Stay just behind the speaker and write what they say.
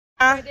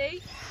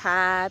Ready?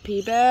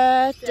 Happy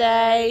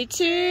birthday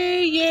to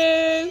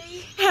you.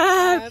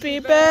 Happy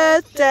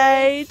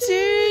birthday to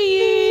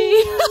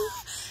you.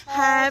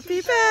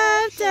 Happy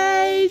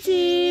birthday,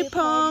 dear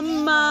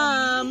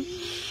PomMom.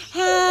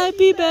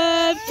 Happy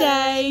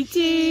birthday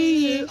to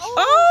you.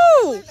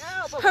 Oh!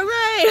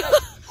 Hooray!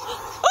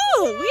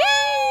 Oh,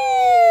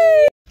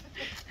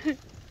 yay!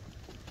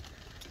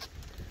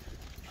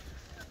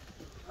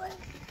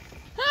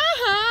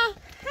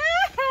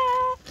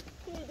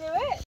 Can you do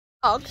it?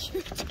 Oh,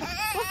 cute.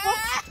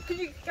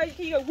 Can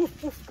you go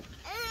woof woof?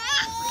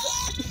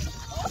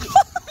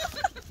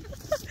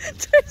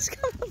 Don't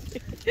come on me.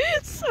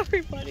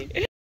 Sorry,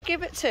 buddy.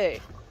 Give it to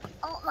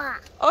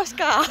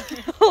Oscar.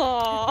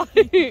 Oh.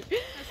 That's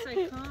so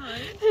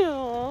kind.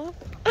 Aww.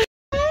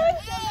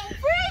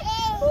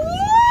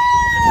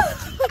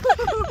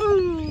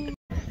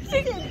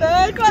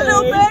 Bird, got a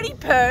little birdie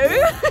poo.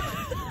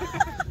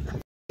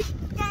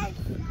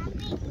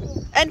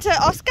 And to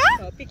Oscar?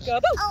 Oh, big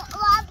gobble.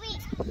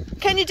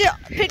 Can you do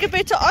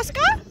peekaboo to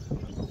Oscar?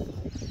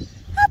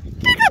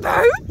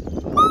 Peekaboo?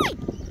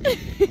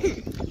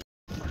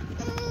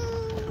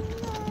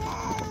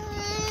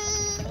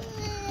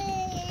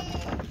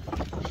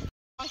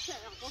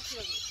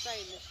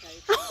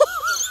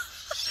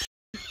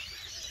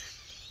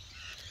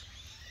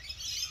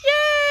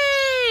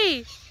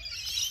 Yay!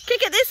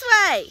 Kick it this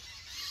way.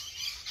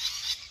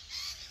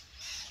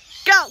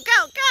 Go,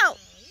 go, go.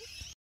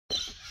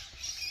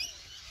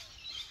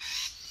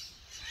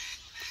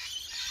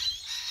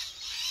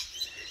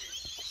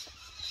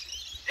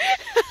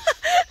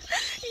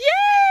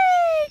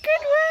 Yay!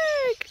 Good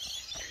work.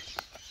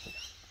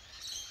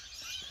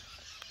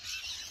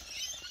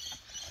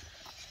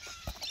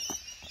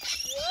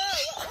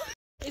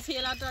 Is he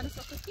allowed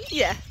dinosaur cookie?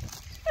 Yeah. He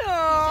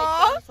Aww.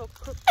 said dinosaur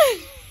cookie.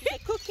 He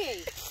said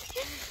cookie.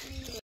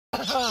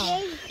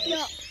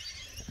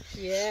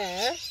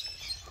 Yeah.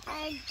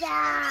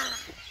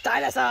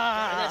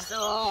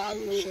 Dinosaur.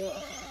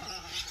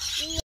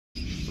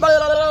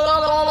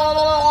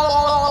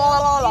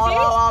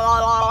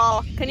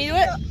 Can you do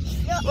it?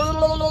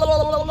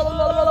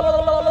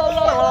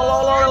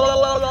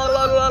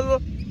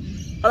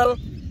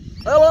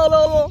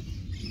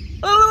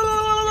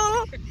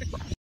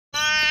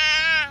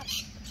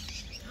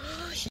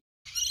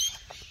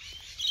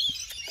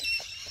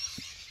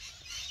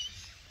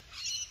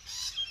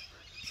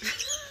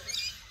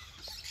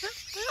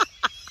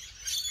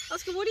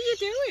 Oscar, what are you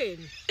doing?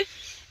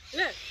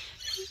 Look.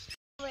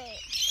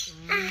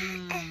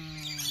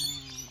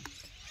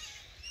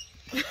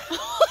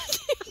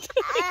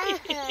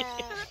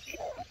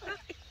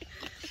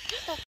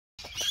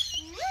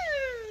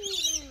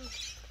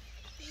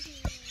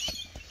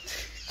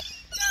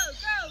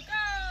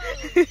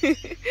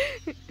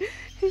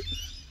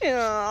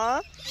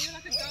 Aww. You're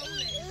like a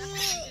goalie.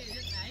 That's what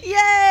they do, don't they?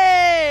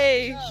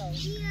 Yay!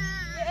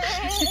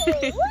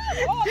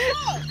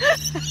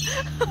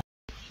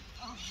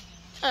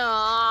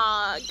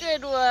 Aww,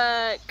 good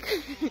work.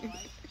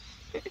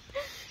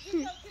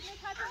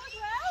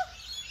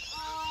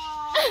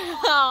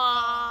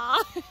 Aww.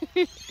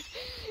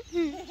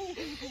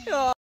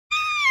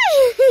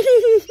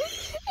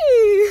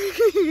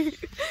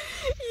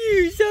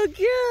 You're so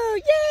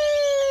cute.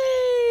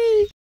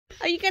 Yay!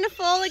 Are you gonna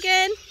fall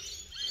again?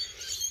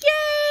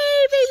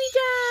 Yay, baby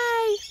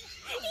Jai!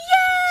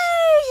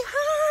 Yay!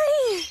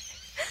 Hi!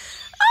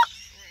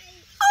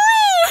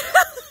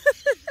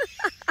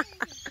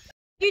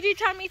 You do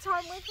tummy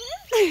time with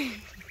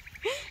him?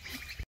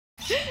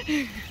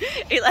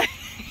 Eli.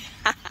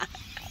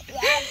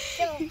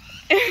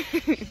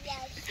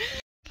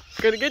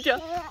 Gonna get you.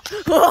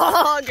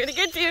 Oh, gonna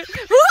get you.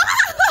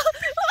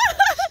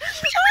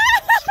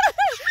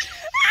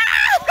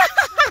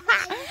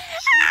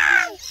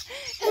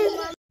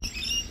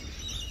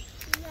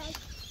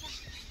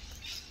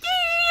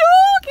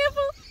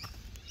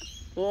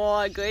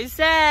 Oh, good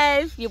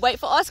save. You wait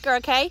for Oscar,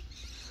 okay?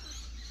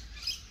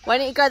 Why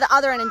don't you go the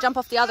other end and jump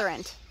off the other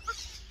end?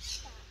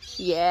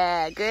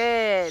 Yeah,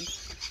 good.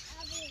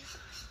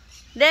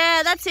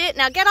 There, that's it.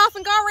 Now get off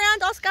and go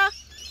around, Oscar.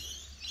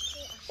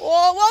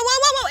 Whoa, whoa, whoa,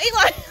 whoa, whoa,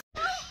 Eli.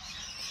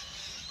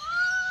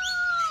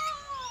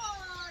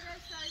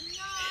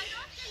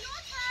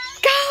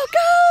 Go,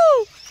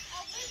 go.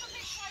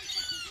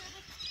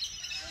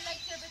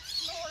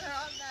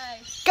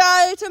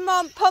 Go to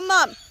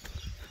PomMom.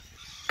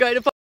 Go to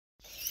PomMom.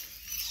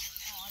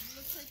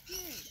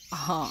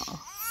 Oh.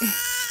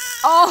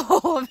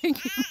 Oh, I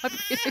think you might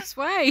be this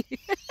way.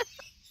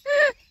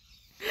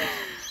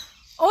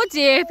 Oh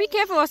dear, be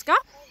careful, Oscar.